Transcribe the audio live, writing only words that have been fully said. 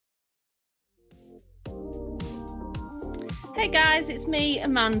Hey guys, it's me,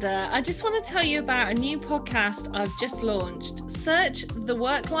 Amanda. I just want to tell you about a new podcast I've just launched. Search The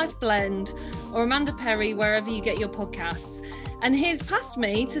Work-Life Blend or Amanda Perry wherever you get your podcasts. And he's passed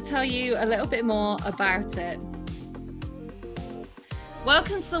me to tell you a little bit more about it.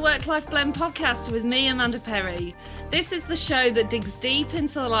 Welcome to the Work-Life Blend podcast with me, Amanda Perry. This is the show that digs deep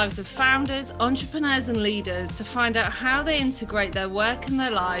into the lives of founders, entrepreneurs and leaders to find out how they integrate their work and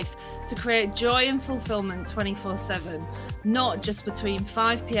their life to create joy and fulfillment 24/7, not just between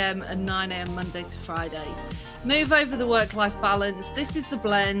 5 p.m. and 9 a.m. Monday to Friday. Move over the work-life balance. This is the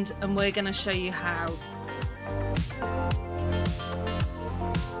blend and we're going to show you how.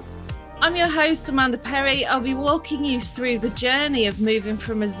 I'm your host, Amanda Perry. I'll be walking you through the journey of moving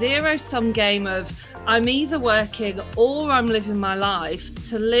from a zero-sum game of I'm either working or I'm living my life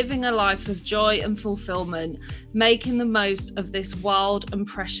to living a life of joy and fulfillment, making the most of this wild and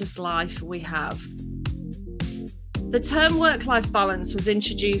precious life we have. The term work-life balance was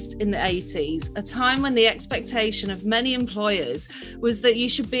introduced in the 80s, a time when the expectation of many employers was that you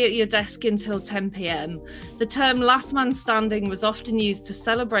should be at your desk until 10 p.m. The term last man standing was often used to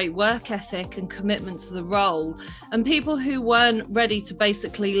celebrate work ethic and commitment to the role, and people who weren't ready to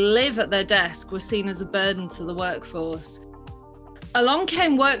basically live at their desk were seen as a burden to the workforce. Along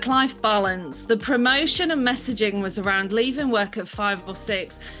came work-life balance. The promotion and messaging was around leaving work at 5 or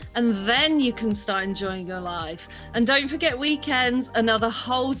 6, and then you can start enjoying your life. And don't forget weekends, another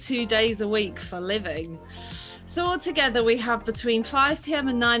whole 2 days a week for living. So altogether, we have between 5 p.m.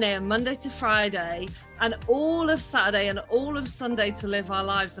 and 9 a.m. Monday to Friday, and all of Saturday and all of Sunday to live our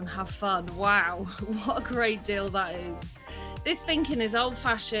lives and have fun. Wow, what a great deal that is. This thinking is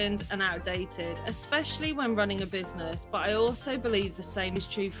old-fashioned and outdated, especially when running a business, but I also believe the same is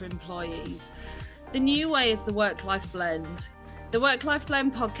true for employees. The new way is the Work-Life Blend. The Work-Life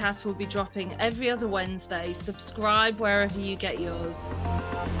Blend podcast will be dropping every other Wednesday. Subscribe wherever you get yours.